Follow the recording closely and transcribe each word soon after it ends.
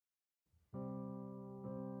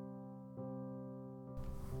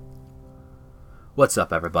What's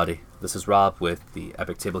up, everybody? This is Rob with the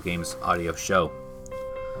Epic Table Games audio show.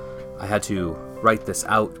 I had to write this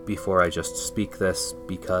out before I just speak this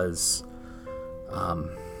because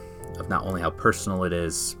of not only how personal it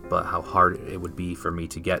is, but how hard it would be for me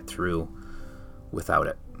to get through without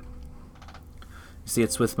it. You see,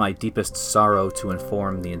 it's with my deepest sorrow to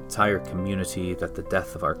inform the entire community that the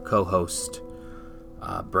death of our co-host,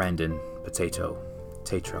 Brandon Potato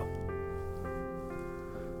Tatro.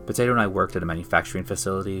 Potato and I worked at a manufacturing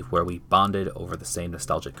facility where we bonded over the same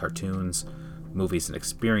nostalgic cartoons, movies, and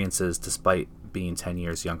experiences despite being 10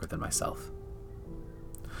 years younger than myself.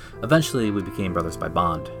 Eventually, we became brothers by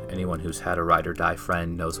bond. Anyone who's had a ride or die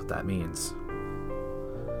friend knows what that means.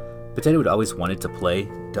 Potato had always wanted to play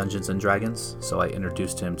Dungeons & Dragons, so I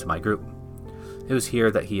introduced him to my group. It was here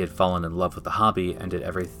that he had fallen in love with the hobby and did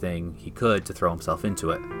everything he could to throw himself into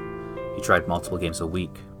it. He tried multiple games a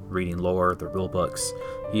week, reading lore, the rulebooks,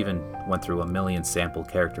 even went through 1 million sample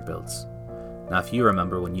character builds. Now, if you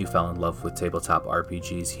remember when you fell in love with tabletop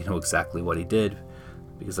RPGs, you know exactly what he did,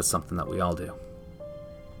 because that's something that we all do.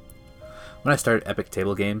 When I started Epic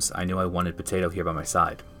Table Games, I knew I wanted Potato here by my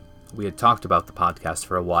side. We had talked about the podcast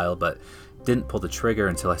for a while, but didn't pull the trigger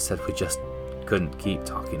until I said we just couldn't keep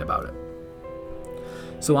talking about it.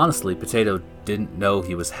 So honestly, Potato didn't know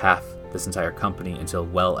he was half this entire company until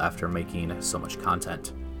well after making so much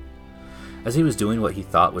content. As he was doing what he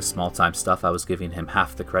thought was small-time stuff, I was giving him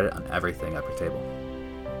half the credit on everything Epic Table.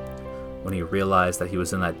 When he realized that he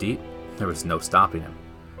was in that deep, there was no stopping him.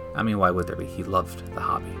 I mean, why would there be? He loved the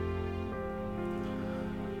hobby.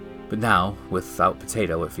 But now, without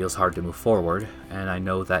Potato, it feels hard to move forward, and I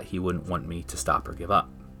know that he wouldn't want me to stop or give up.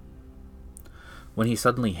 When he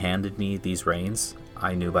suddenly handed me these reins,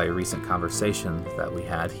 I knew by a recent conversation that we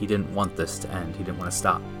had, he didn't want this to end, he didn't want to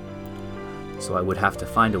stop. So I would have to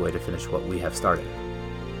find a way to finish what we have started.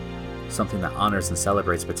 Something that honors and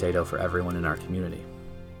celebrates Potato for everyone in our community.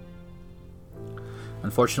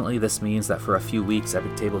 Unfortunately, this means that for a few weeks,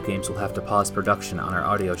 Epic Table Games will have to pause production on our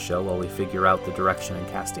audio show while we figure out the direction and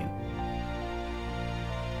casting.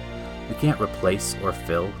 We can't replace or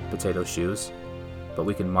fill Potato's shoes, but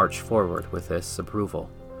we can march forward with his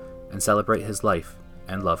approval and celebrate his life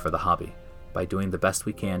and love for the hobby by doing the best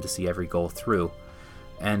we can to see every goal through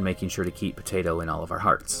and making sure to keep Potato in all of our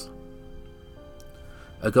hearts.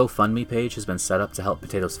 A GoFundMe page has been set up to help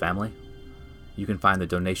Potato's family. You can find the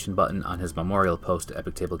donation button on his memorial post at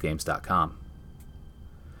epictablegames.com.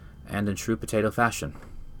 And in true Potato fashion,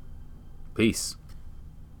 peace.